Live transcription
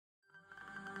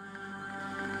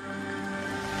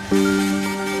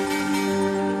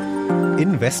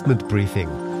Investment Briefing,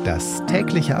 das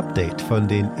tägliche Update von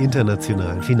den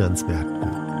internationalen Finanzmärkten.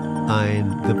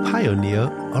 Ein The Pioneer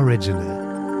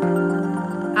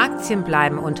Original. Aktien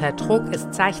bleiben unter Druck, es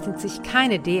zeichnet sich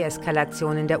keine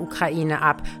Deeskalation in der Ukraine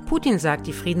ab. Putin sagt,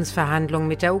 die Friedensverhandlungen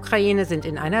mit der Ukraine sind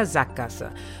in einer Sackgasse.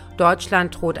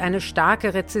 Deutschland droht eine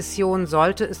starke Rezession,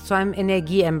 sollte es zu einem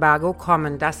Energieembargo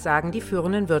kommen. Das sagen die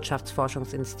führenden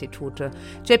Wirtschaftsforschungsinstitute.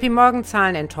 JP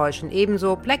Morgan-Zahlen enttäuschen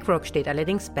ebenso. BlackRock steht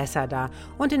allerdings besser da.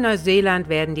 Und in Neuseeland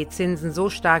werden die Zinsen so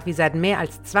stark wie seit mehr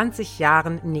als 20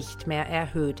 Jahren nicht mehr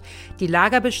erhöht. Die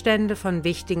Lagerbestände von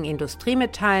wichtigen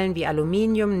Industriemetallen wie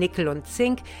Aluminium, Nickel und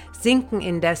Zink sinken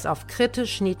indes auf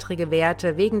kritisch niedrige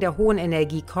Werte wegen der hohen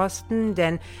Energiekosten,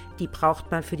 denn die braucht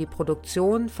man für die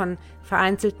Produktion von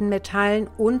vereinzelten Metallen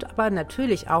und aber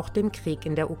natürlich auch dem Krieg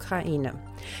in der Ukraine.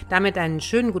 Damit einen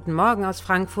schönen guten Morgen aus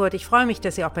Frankfurt. Ich freue mich,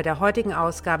 dass Sie auch bei der heutigen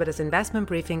Ausgabe des Investment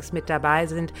Briefings mit dabei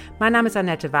sind. Mein Name ist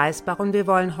Annette Weißbach und wir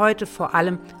wollen heute vor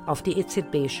allem auf die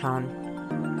EZB schauen.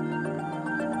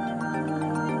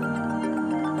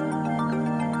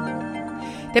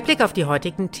 Der Blick auf die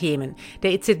heutigen Themen.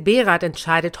 Der EZB-Rat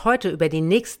entscheidet heute über die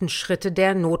nächsten Schritte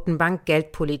der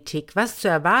Notenbank-Geldpolitik. Was zu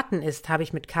erwarten ist, habe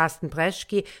ich mit Carsten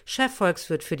Breschke,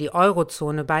 Chefvolkswirt für die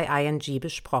Eurozone bei ING,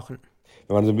 besprochen.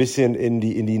 Wenn man so ein bisschen in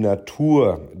die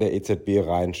Natur der EZB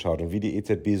reinschaut und wie die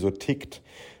EZB so tickt,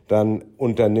 dann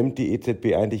unternimmt die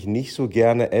EZB eigentlich nicht so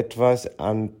gerne etwas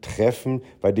an Treffen,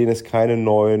 bei denen es keine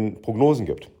neuen Prognosen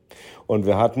gibt. Und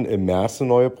wir hatten im März eine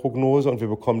neue Prognose und wir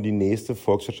bekommen die nächste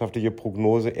volkswirtschaftliche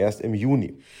Prognose erst im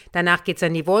Juni. Danach geht's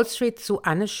an die Wall Street zu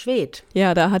Anne Schwedt.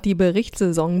 Ja, da hat die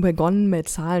Berichtssaison begonnen mit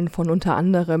Zahlen von unter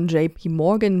anderem JP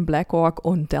Morgan, BlackRock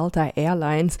und Delta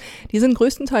Airlines. Die sind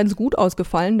größtenteils gut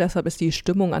ausgefallen, deshalb ist die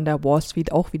Stimmung an der Wall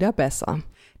Street auch wieder besser.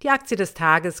 Die Aktie des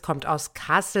Tages kommt aus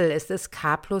Kassel, es ist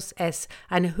K+S.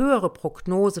 Eine höhere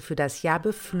Prognose für das Jahr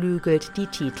beflügelt die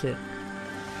Titel.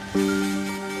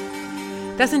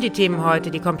 Das sind die Themen heute.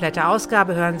 Die komplette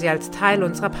Ausgabe hören Sie als Teil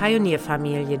unserer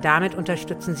Pionierfamilie. Damit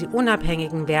unterstützen Sie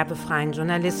unabhängigen, werbefreien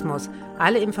Journalismus.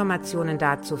 Alle Informationen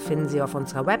dazu finden Sie auf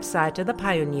unserer Webseite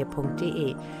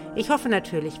thepioneer.de. Ich hoffe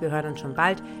natürlich, wir hören uns schon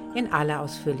bald in aller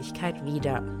Ausführlichkeit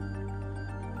wieder.